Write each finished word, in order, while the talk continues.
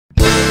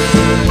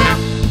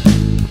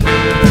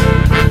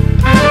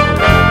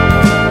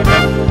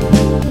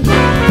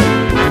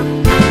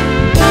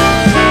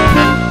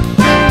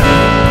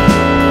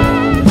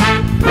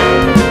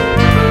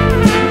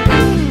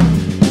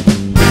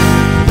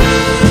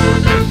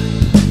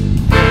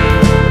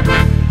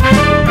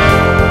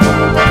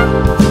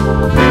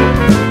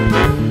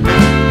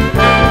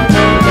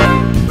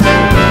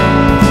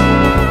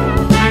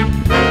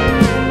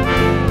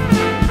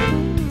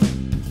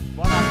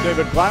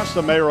Aqus,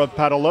 the mayor of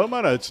Petaluma,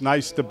 and it's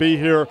nice to be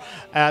here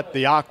at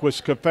the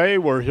Aqus Cafe.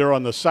 We're here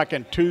on the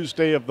second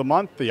Tuesday of the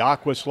month. The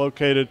Aqus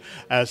located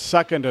at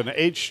 2nd and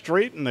 8th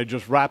Street, and they're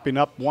just wrapping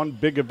up one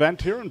big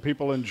event here, and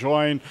people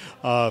enjoying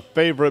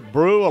favorite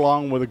brew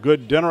along with a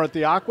good dinner at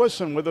the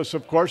Aqus. And with us,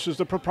 of course, is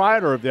the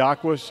proprietor of the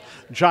Aqus,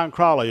 John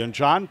Crowley. And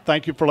John,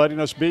 thank you for letting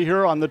us be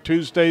here on the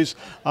Tuesdays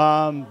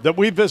that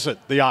we visit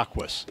the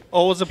Aqus.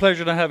 Always a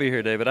pleasure to have you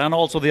here, David, and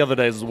also the other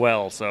days as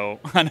well. So,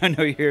 and I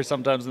know you're here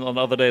sometimes on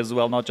other days as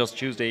well, not just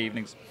Tuesday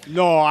evenings.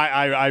 No,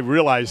 I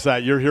realize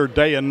that. You're here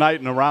day and night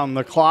and around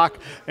the clock.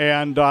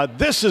 And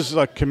this is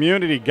a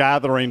community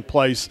gathering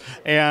place,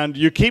 and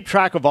you keep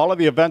track of all of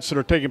the events that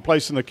are taking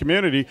place in the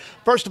community.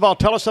 First of all,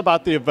 tell us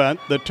about the event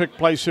that took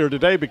place here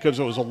today, because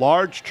it was a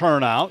large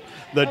turnout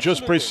that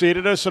just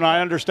preceded us, and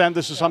I understand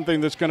this is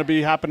something that's going to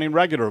be happening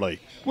regularly.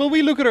 Well,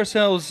 we look at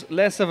ourselves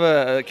less of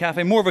a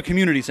cafe, more of a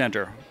community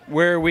center,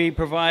 where we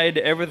provide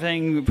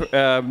everything,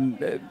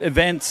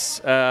 events,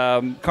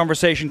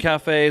 conversation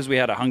cafes. We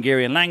had a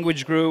Hungarian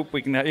language group.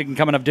 You can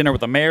come and have dinner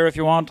with the mayor if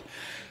you want.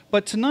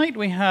 But tonight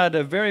we had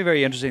a very,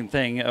 very interesting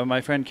thing. My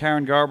friend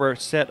Karen Garber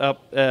set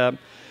up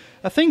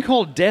a thing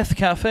called Death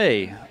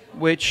Cafe,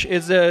 which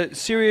is a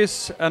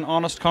serious and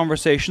honest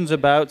conversations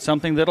about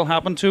something that'll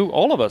happen to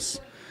all of us.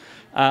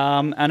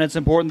 And it's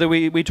important that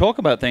we talk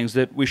about things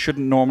that we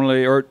shouldn't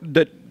normally, or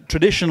that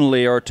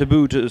traditionally are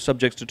taboo to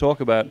subjects to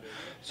talk about.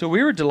 So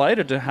we were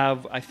delighted to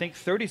have, I think,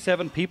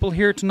 37 people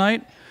here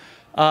tonight,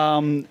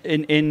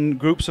 in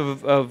groups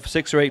of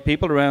 6 or 8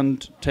 people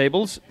around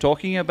tables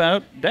talking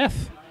about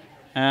death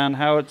and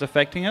how it's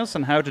affecting us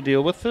and how to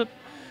deal with it.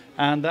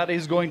 And that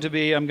is going to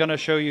be, I'm going to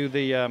show you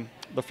the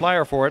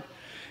flyer for it.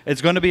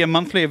 It's going to be a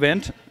monthly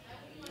event,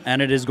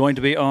 and it is going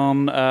to be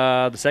on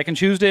the second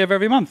Tuesday of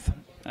every month.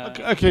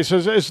 Okay, so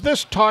is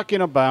this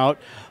talking about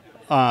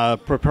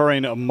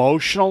preparing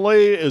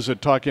emotionally? Is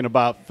it talking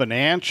about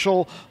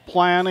financial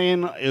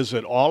planning? Is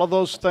it all of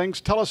those things?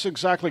 Tell us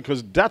exactly,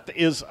 because death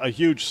is a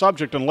huge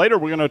subject. And later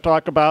we're going to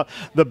talk about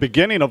the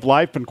beginning of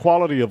life and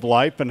quality of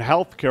life and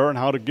health care and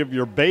how to give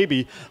your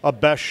baby a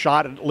best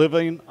shot at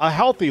living a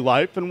healthy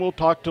life. And we'll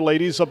talk to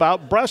ladies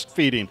about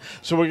breastfeeding.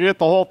 So we get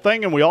the whole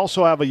thing. And we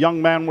also have a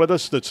young man with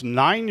us that's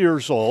 9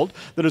 years old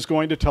that is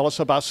going to tell us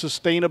about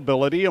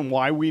sustainability and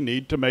why we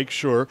need to make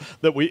sure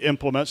that we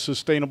implement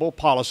sustainable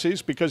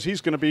policies, because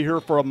he's going to be here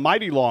for a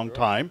mighty long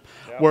time.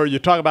 Where you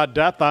talk about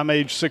death, I'm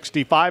age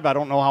 65. I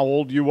don't know how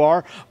old you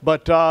are,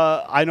 but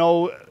I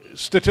know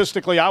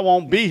statistically I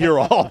won't be here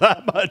all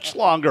that much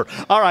longer.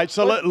 All right,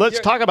 so let's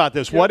talk about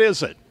this. What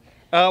is it?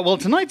 Well,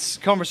 tonight's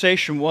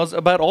conversation was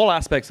about all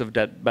aspects of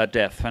about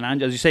death.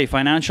 And as you say,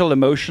 financial,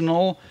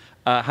 emotional,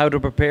 how to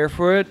prepare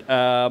for it,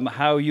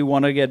 how you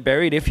want to get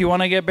buried, if you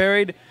want to get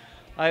buried.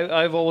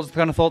 I've always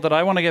kind of thought that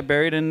I want to get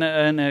buried in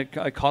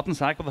a cotton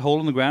sack with a hole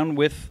in the ground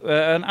with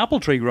an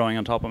apple tree growing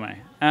on top of me,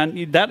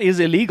 and that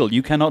is illegal.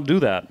 You cannot do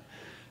that,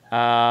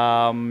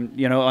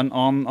 you know,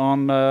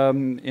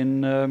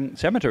 in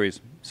cemeteries.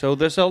 So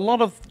there's a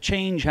lot of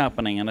change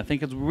happening, and I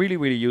think it's really,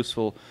 really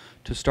useful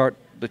to start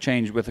the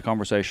change with the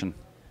conversation.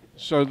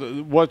 So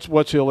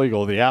what's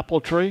illegal? The apple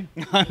tree?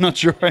 I'm not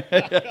sure.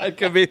 It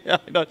could be.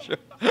 I'm not sure.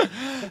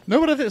 No,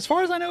 but as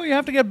far as I know, you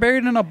have to get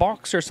buried in a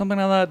box or something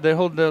like that. The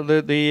whole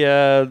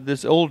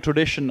this old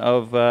tradition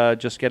of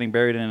just getting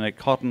buried in a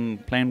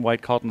plain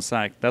white cotton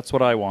sack. That's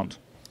what I want.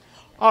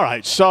 All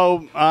right,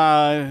 so, you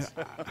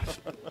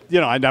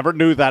know, I never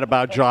knew that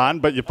about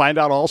John, but you find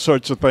out all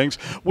sorts of things.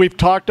 We've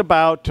talked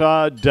about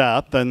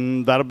death,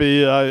 and that'll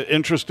be an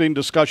interesting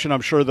discussion,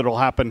 I'm sure, that'll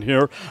happen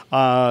here.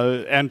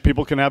 And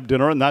people can have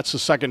dinner, and that's the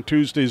second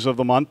Tuesdays of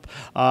the month.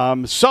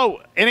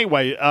 So,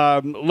 anyway,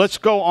 let's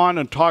go on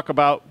and talk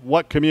about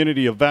what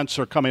community events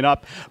are coming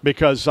up,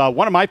 because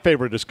one of my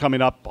favorite is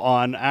coming up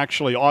on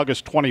actually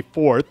August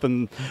 24th,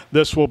 and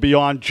this will be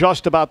on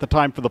just about the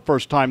time for the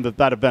first time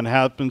that event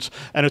happens,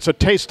 and it's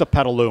a Taste of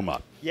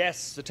Petaluma.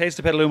 Yes, the Taste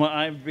of Petaluma.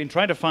 I've been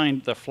trying to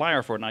find the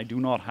flyer for it, and I do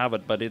not have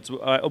it, but it's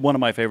one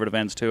of my favorite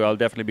events too. I'll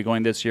definitely be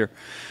going this year.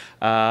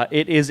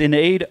 It is in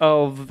aid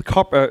of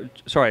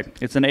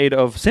it's in aid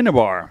of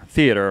Cinnabar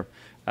Theatre,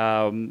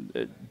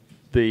 the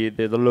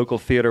local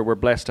theatre we're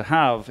blessed to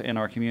have in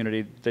our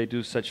community. They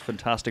do such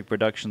fantastic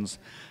productions.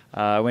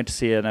 I went to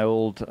see an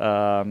old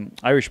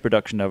Irish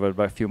production of it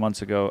about a few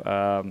months ago.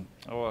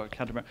 I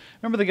can't remember.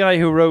 Remember the guy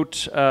who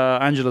wrote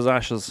Angela's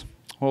Ashes?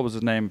 What was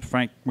his name?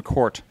 Frank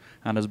McCourt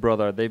and his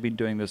brother. They've been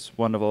doing this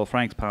wonderful,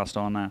 Frank's passed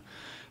on now,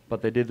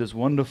 but they did this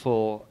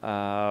wonderful,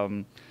 how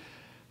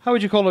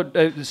would you call it,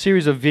 a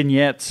series of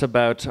vignettes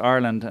about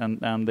Ireland,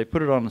 and they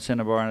put it on the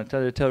Cinnabar, and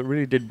it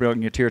really did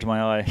bring a tear to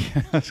my eye.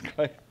 That's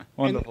quite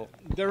wonderful.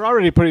 And they're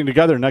already putting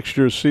together next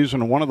year's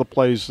season, and one of the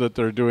plays that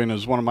they're doing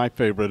is one of my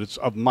favorites. It's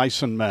Of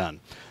Mice and Men.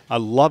 I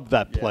love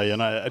that play,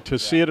 and to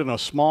see it in a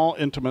small,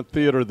 intimate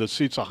theater that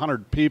seats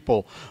 100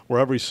 people,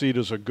 where every seat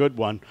is a good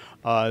one,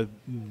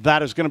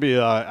 that is going to be,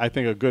 I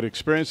think, a good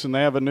experience. And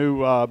they have a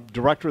new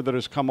director that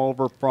has come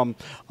over from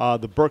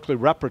the Berkeley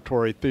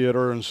Repertory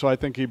Theater, and so I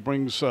think he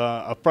brings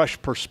a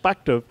fresh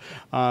perspective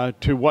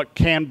to what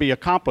can be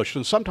accomplished.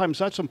 And sometimes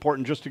that's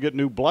important just to get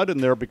new blood in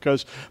there,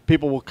 because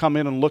people will come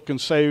in and look and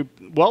say,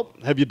 well,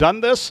 have you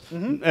done this?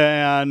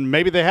 And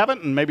maybe they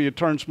haven't, and maybe it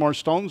turns more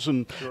stones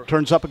and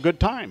turns up a good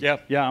time.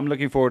 Yeah, I'm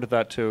looking forward to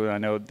that too. I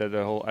know that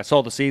I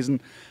saw the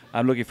season.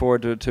 I'm looking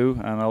forward to it too,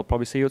 and I'll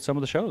probably see you at some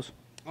of the shows.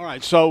 All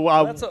right, so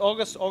that's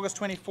August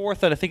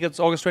 24th, and I think it's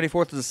August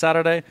 24th is a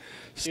Saturday.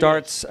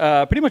 Starts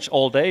pretty much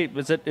all day.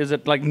 Is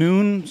it like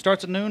noon?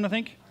 Starts at noon, I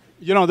think.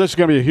 You know, this is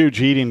going to be a huge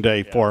eating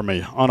day for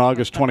me on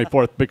August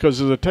 24th, because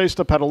there's a Taste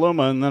of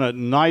Petaluma, and then at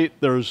night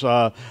there's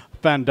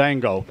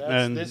Fandango.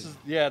 This is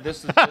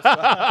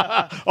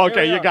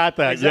okay, you got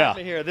that.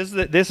 Exactly here.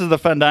 This is the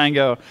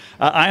Fandango.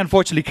 I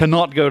unfortunately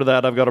cannot go to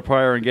that. I've got a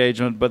prior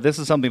engagement, but this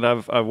is something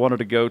that I've wanted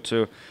to go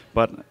to,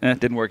 but it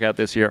didn't work out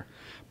this year.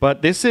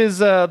 But this is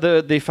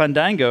the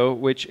Fandango,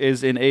 which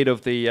is in aid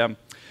of the.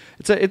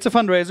 It's a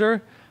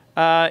fundraiser.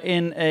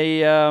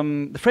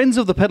 The Friends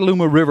of the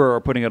Petaluma River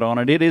are putting it on,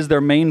 and it is their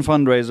main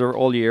fundraiser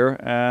all year.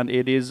 And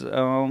it is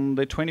on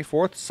the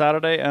 24th,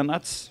 Saturday, and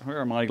that's where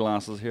are my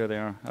glasses? Here they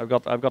are. I've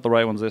got the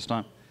right ones this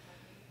time.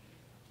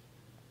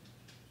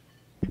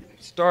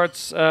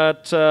 Starts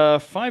at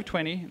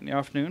 5:20 in the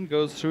afternoon,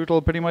 goes through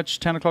till pretty much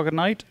 10 o'clock at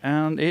night,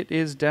 and it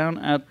is down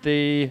at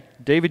the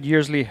David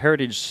Yearsley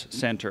Heritage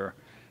Center.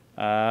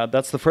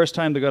 That's the first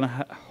time they're going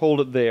to hold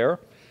it there,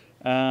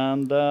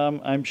 and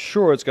I'm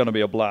sure it's going to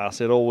be a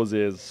blast. It always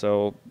is.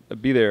 So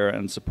be there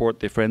and support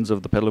the Friends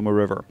of the Petaluma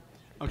River.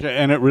 Okay,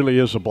 and it really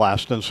is a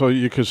blast. And so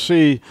you can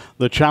see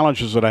the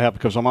challenges that I have,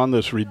 because I'm on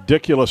this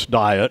ridiculous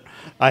diet.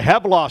 I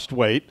have lost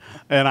weight,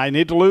 and I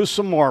need to lose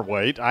some more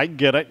weight. I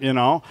get it, you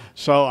know.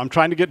 So I'm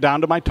trying to get down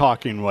to my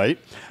talking weight.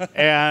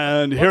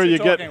 And here you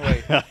get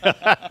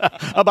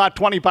about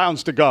 20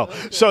 pounds to go.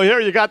 So here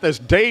you got this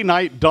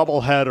day-night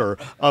doubleheader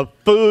of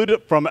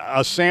food from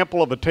a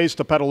sample of a Taste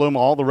of Petaluma,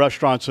 all the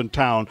restaurants in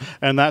town.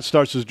 And that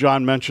starts, as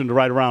John mentioned,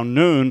 right around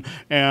noon.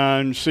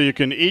 And so you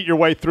can eat your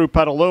way through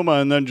Petaluma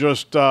and then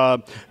just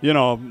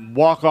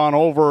walk on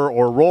over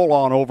or roll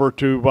on over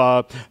to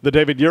the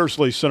David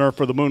Yearsley Center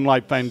for the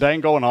Moonlight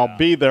Fandango, and I'll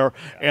be there.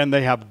 And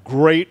they have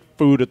great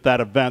food at that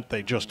event.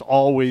 They just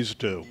always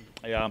do.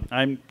 Yeah,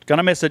 I'm going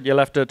to miss it. You'll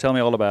have to tell me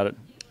all about it.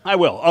 I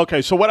will.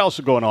 Okay, so what else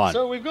is going on?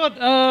 So we've got,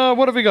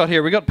 what have we got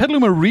here? We've got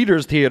Petaluma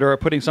Readers Theater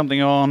putting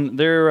something on.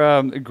 They're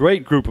a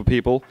great group of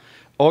people.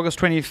 August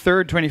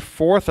 23rd,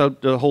 24th,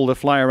 I'll hold a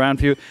flyer around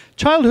for you.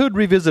 Childhood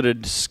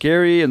Revisited,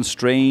 Scary and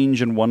Strange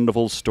and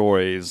Wonderful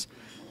Stories.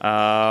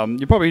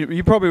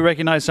 You probably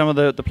recognize some of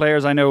the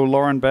players. I know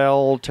Lauren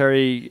Bell,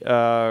 Terry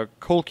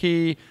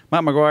Kolke,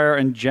 Matt McGuire,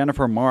 and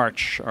Jennifer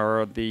March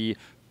are the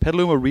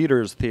Petaluma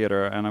Readers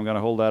Theater, and I'm going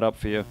to hold that up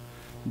for you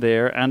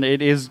there. And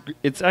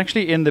it's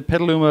actually in the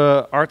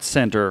Petaluma Arts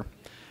Center.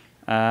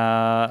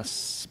 I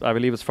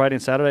believe it's Friday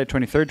and Saturday,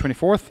 23rd,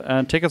 24th,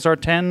 and tickets are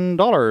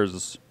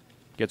 $10.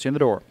 Gets you in the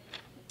door.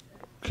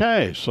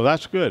 Okay, so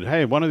that's good.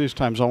 Hey, one of these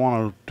times I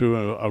want to do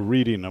a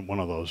reading at one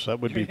of those.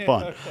 That would be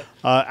fun.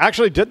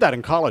 Actually did that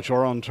in college,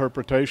 oral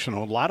interpretation.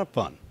 A lot of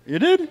fun. You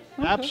did? Okay.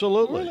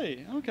 Absolutely.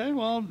 Really? Okay,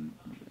 well,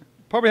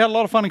 probably had a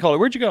lot of fun in college.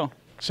 Where'd you go?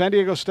 San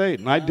Diego State.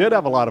 And I did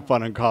have a lot of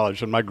fun in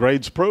college, and my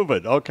grades prove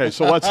it. Okay,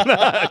 so what's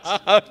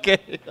next?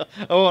 Okay,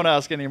 I won't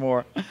ask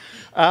anymore.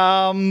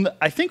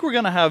 I think we're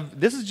going to have,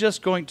 this is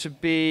just going to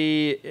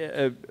be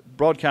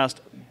broadcast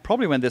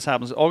probably when this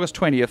happens, August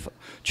 20th,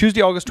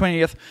 Tuesday, August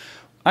 20th.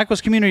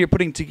 Aqus Community are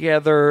putting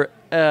together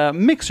a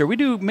mixer. We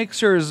do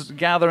mixers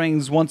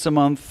gatherings once a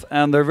month,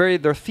 and they're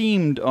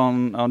themed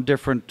on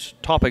different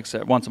topics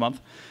once a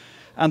month.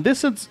 And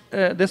this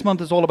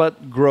month is all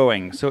about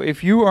growing. So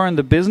if you are in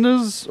the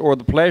business or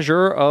the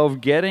pleasure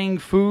of getting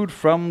food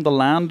from the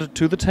land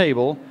to the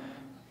table,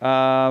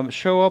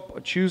 show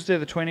up Tuesday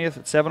the 20th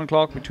at 7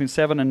 o'clock, between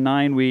 7 and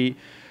 9.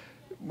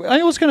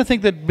 I always kind of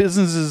think that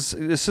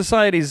businesses,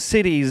 societies,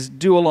 cities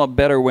do a lot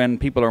better when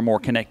people are more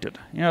connected.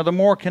 You know, the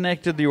more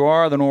connected you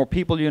are, the more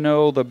people you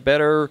know, the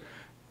better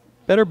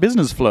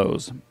business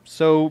flows.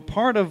 So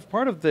part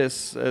of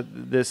this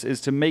is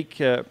to make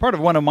part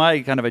of one of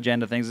my kind of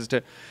agenda things is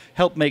to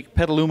help make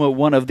Petaluma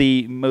one of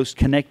the most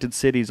connected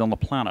cities on the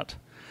planet,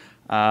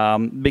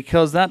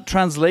 because that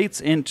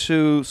translates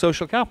into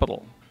social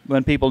capital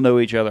when people know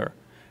each other.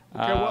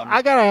 Okay, well,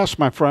 I got to ask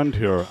my friend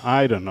here,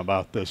 Iden,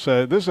 about this.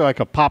 This is like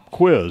a pop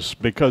quiz,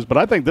 but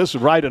I think this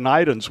is right in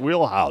Iden's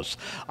wheelhouse.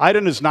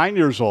 Iden is 9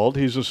 years old.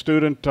 He's a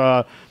student,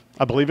 I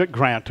believe, at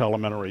Grant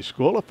Elementary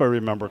School, if I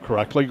remember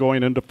correctly,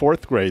 going into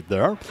 4th grade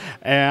there.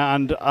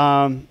 And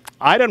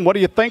Iden, what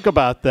do you think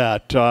about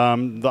that? The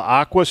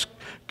Aqus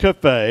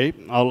Cafe,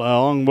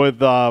 along with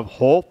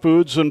Whole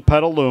Foods in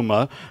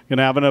Petaluma, going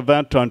to have an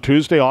event on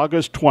Tuesday,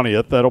 August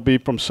 20th. That'll be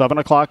from 7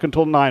 o'clock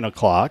until 9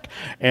 o'clock.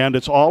 And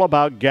it's all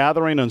about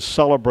gathering and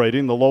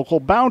celebrating the local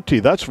bounty.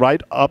 That's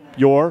right up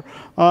your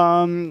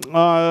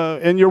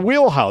in your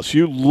wheelhouse.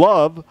 You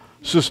love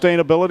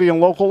sustainability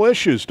and local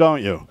issues,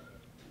 don't you?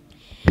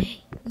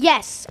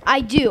 Yes,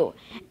 I do.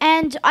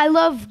 And I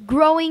love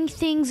growing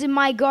things in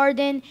my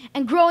garden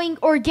and growing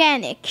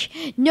organic.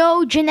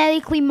 No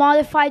genetically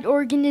modified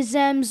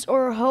organisms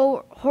or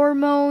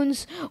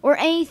hormones or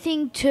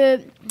anything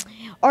to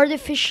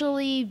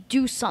artificially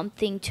do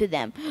something to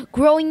them.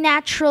 Growing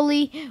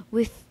naturally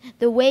with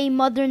the way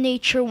Mother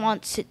Nature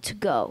wants it to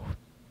go.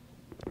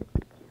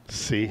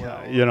 See,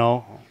 you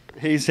know.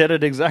 He said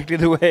it exactly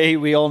the way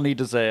we all need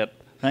to say it.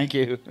 Thank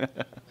you.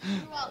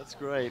 That's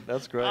great.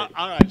 That's great.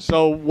 All right.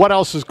 So what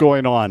else is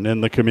going on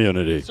in the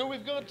community? So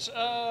we've got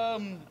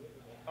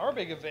our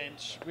big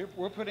event.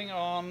 We're putting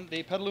on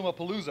the Petaluma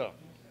Palooza.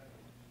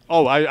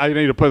 Oh, I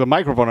need to put the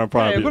microphone in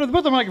front of you.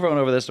 Put the microphone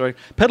over this, sorry.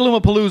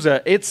 Petaluma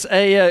Palooza. It's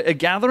a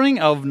gathering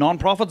of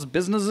nonprofits,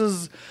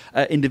 businesses,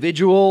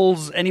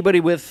 individuals,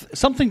 anybody with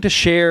something to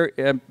share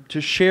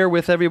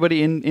with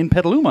everybody in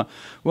Petaluma.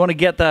 We want to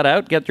get that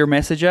out, get your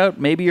message out.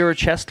 Maybe you're a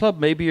chess club,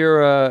 maybe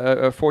you're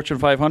a Fortune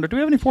 500. Do we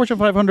have any Fortune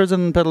 500s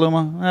in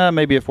Petaluma?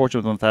 Maybe a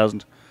Fortune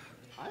 1000.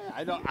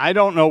 I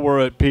don't know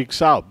where it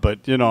peaks out,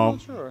 but you know.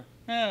 Sure.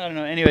 I don't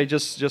know. Anyway,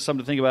 just something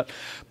to think about.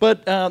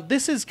 But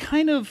this is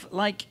kind of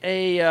like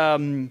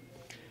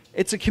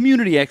it's a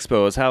community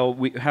expo. Is how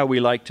we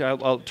like to.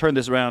 I'll turn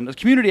this around. A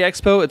community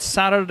expo. It's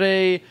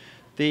Saturday,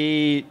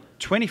 the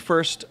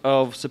 21st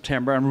of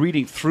September. I'm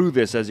reading through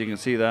this, as you can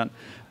see that,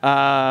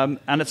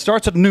 and it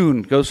starts at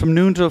noon. Goes from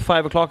noon to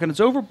 5 o'clock, and it's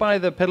over by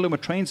the Petaluma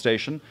train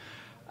station.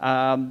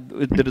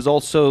 That is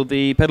also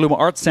the Petaluma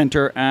Arts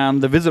Center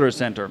and the Visitor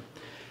Center,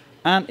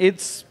 and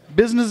it's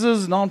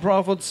businesses,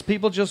 nonprofits,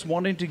 people just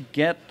wanting to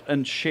get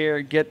and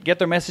share, get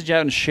their message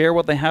out and share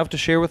what they have to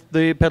share with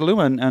the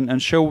Petaluma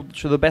and show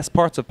the best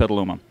parts of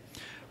Petaluma.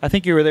 I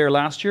think you were there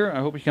last year. I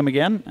hope you come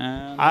again.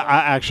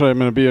 I actually am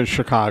going to be in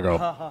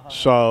Chicago.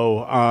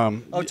 So.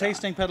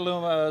 Tasting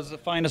Petaluma's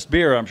finest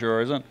beer, I'm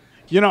sure, isn't it?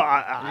 You know,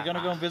 are you going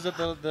to go and visit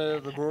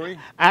the brewery?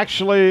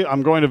 Actually,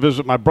 I'm going to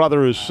visit my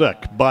brother who's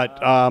sick.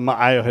 But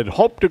I had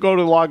hoped to go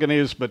to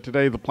Lagunitas, but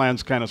today the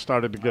plans kind of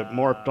started to get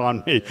morphed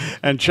on me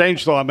and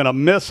changed, so I'm going to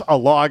miss a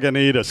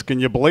Lagunitas. Can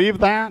you believe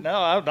that?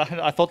 No,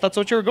 I thought that's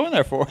what you were going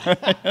there for.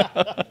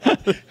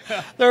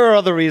 There are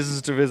other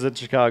reasons to visit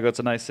Chicago. It's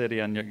a nice city,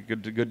 and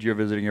good you're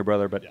visiting your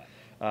brother. But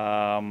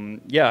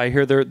I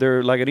hear they're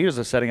Lagunitas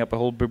are setting up a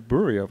whole big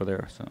brewery over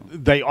there. So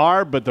they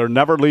are, but they're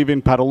never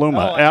leaving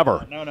Petaluma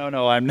ever. No, they're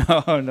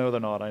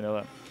not. I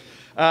know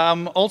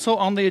that. Also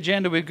on the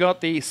agenda, we've got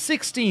the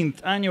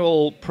 16th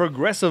annual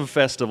Progressive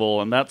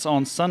Festival, and that's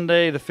on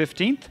Sunday the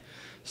 15th.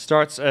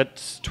 Starts at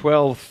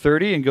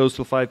 12:30 and goes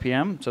till 5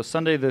 p.m. So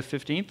Sunday the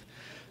 15th.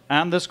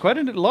 And there's quite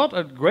a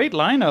great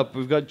lineup.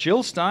 We've got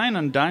Jill Stein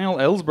and Daniel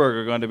Ellsberg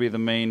are going to be the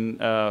main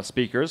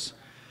speakers.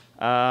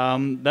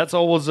 That's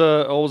always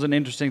an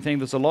interesting thing.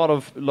 There's a lot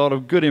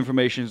of good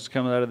information that's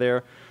coming out of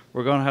there.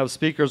 We're going to have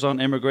speakers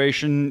on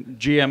immigration,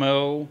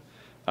 GMO,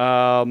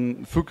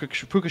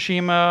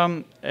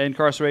 Fukushima,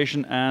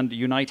 incarceration, and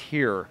Unite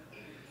Here.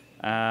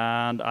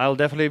 And I'll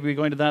definitely be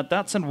going to that.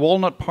 That's in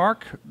Walnut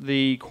Park,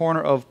 the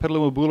corner of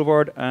Petaluma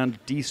Boulevard and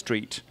D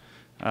Street.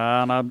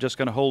 And I'm just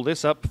going to hold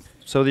this up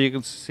so that you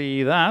can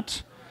see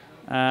that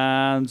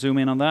and zoom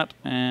in on that.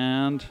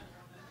 And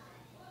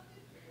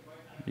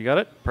you got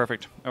it?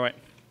 Perfect. All right.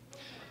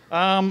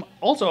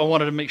 Also, I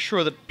wanted to make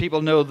sure that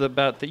people know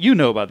about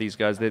these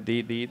guys,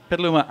 the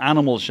Petaluma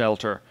Animal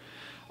Shelter.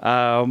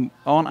 On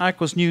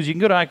Aqus News, you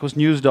can go to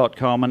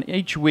aquasnews.com, and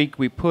each week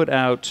we put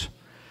out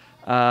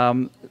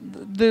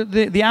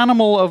the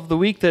animal of the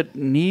week that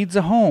needs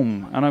a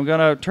home. And I'm going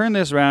to turn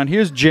this around.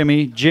 Here's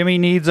Jimmy. Jimmy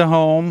needs a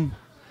home.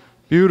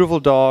 Beautiful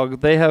dog.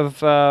 They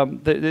have.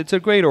 It's a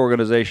great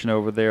organization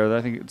over there.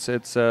 I think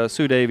it's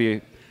Sue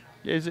Davy.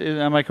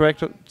 Am I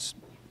correct?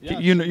 Yeah,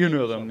 you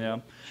know them, yeah.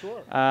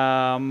 Sure.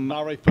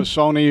 Larry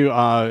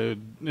Pisoni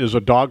is a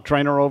dog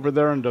trainer over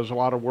there and does a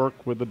lot of work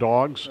with the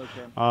dogs.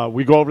 Okay.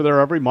 We go over there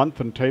every month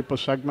and tape a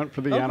segment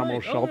for the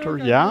animal shelter.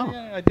 Okay.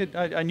 Yeah. I did.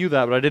 I knew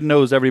that, but I didn't know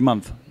it was every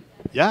month.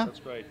 Yeah.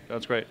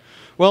 That's great.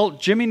 Well,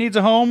 Jimmy needs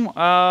a home.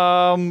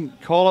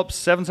 Call up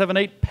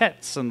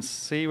 778-PETS and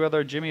see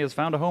whether Jimmy has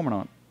found a home or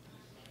not.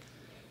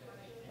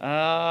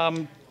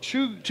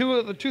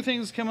 Two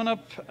things coming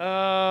up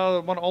I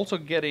want to also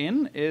get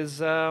in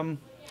is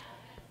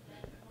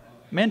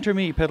Mentor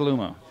Me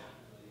Petaluma.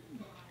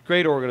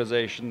 Great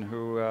organization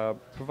who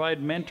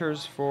provide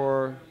mentors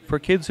for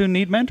kids who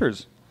need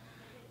mentors.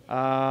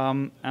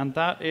 And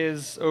that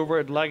is over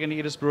at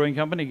Lagunitas Brewing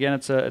Company. Again,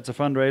 it's a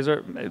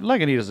fundraiser.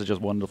 Lagunitas is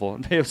just wonderful.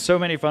 They have so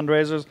many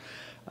fundraisers.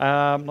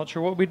 I'm not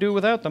sure what we do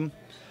without them.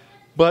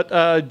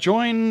 But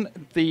join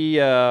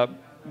the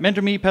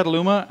Mentor Me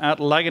Petaluma at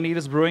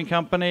Lagunitas Brewing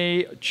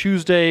Company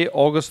Tuesday,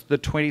 August the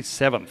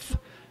 27th.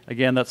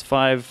 Again, that's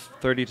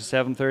 5:30 to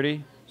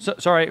 7:30.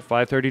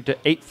 5:30 to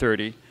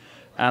 8:30,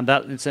 and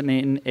that is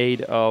in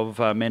aid of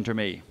Mentor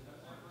Me.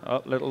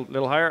 Oh,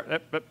 little higher.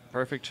 Yep,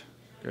 perfect.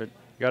 Good.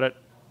 Got it.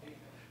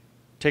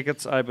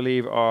 Tickets, I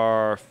believe,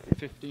 are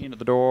 15 at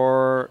the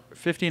door,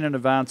 15 in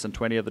advance, and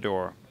 20 at the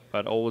door.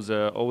 But always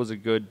a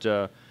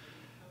good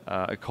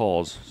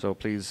cause. So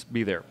please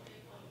be there.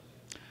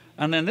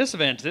 And then this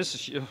event,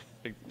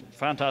 big,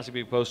 fantastic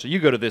big poster. You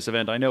go to this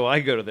event. I know I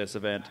go to this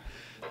event.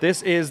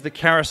 This is the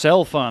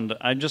Carousel Fund.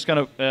 I'm just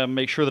going to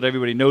make sure that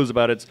everybody knows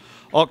about it. It's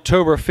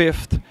October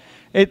 5th.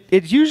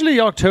 It's usually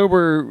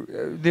October,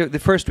 the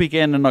first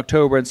weekend in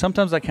October, and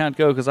sometimes I can't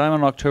go because I'm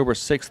on October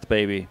 6th,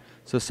 baby.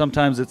 So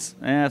sometimes it's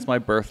my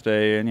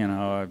birthday, and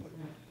I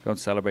go and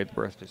celebrate the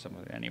birthday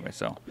anyway.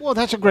 So. Well,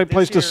 that's a great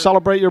place to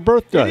celebrate your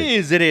birthday.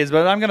 It is.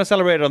 But I'm going to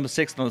celebrate it on the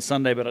 6th on the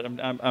Sunday, but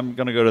I'm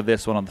going to go to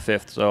this one on the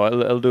 5th. So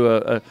I'll do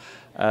a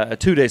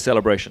 2-day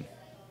celebration.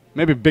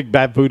 Maybe Big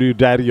Bad Voodoo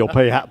Daddy will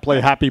play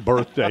Happy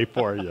Birthday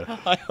for you.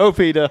 I hope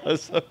he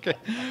does. Okay.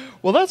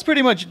 Well, that's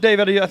pretty much,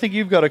 David. I think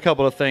you've got a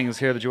couple of things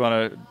here that you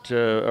want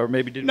to or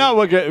maybe didn't.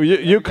 No,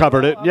 you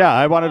covered it. Yeah,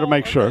 I wanted to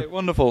make sure. Okay,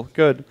 wonderful.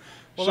 Good.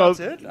 Well, so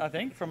that's it, I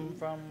think, from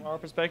our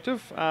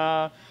perspective.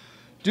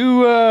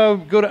 Do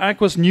go to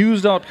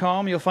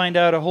aquasnews.com. You'll find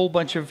out a whole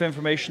bunch of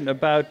information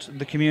about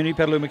the community,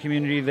 Petaluma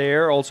community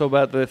there, also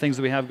about the things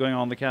that we have going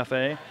on in the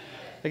cafe.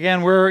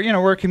 Again,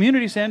 we're a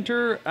community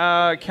center.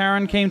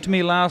 Karen came to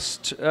me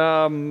last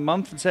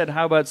month and said,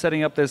 "How about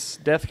setting up this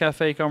Death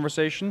Cafe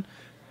conversation?"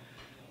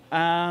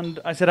 And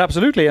I said,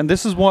 "Absolutely." And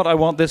this is what I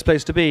want this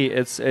place to be.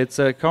 It's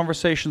a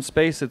conversation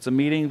space. It's a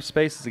meeting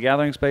space. It's a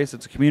gathering space.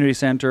 It's a community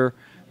center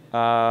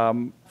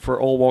for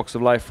all walks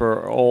of life,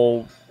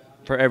 for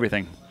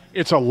everything.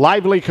 It's a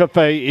lively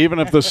cafe, even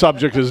if the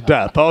subject is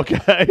death.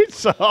 Okay,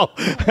 so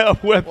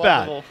with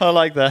that, I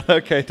like that.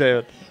 Okay,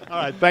 David. All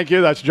right, thank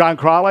you. That's John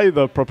Crowley,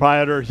 the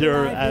proprietor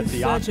here at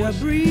the Aqus. Such a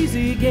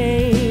breezy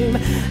game.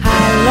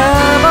 I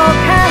love all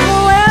kinds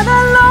of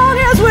weather, long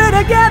as we're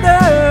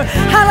together.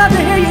 I love to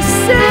hear you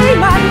say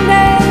my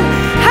name.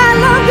 I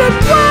love good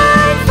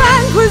wine,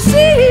 fine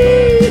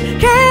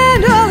cuisine,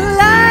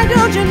 candlelight.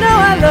 Don't you know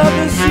I love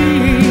the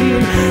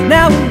scene?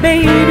 Now,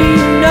 baby,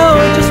 you know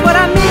just what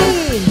I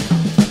mean.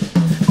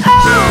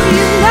 Oh,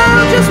 you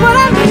know just what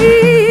I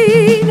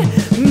mean.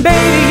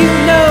 Baby, you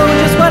know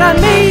just what I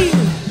mean.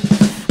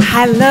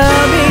 I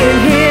love being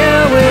here.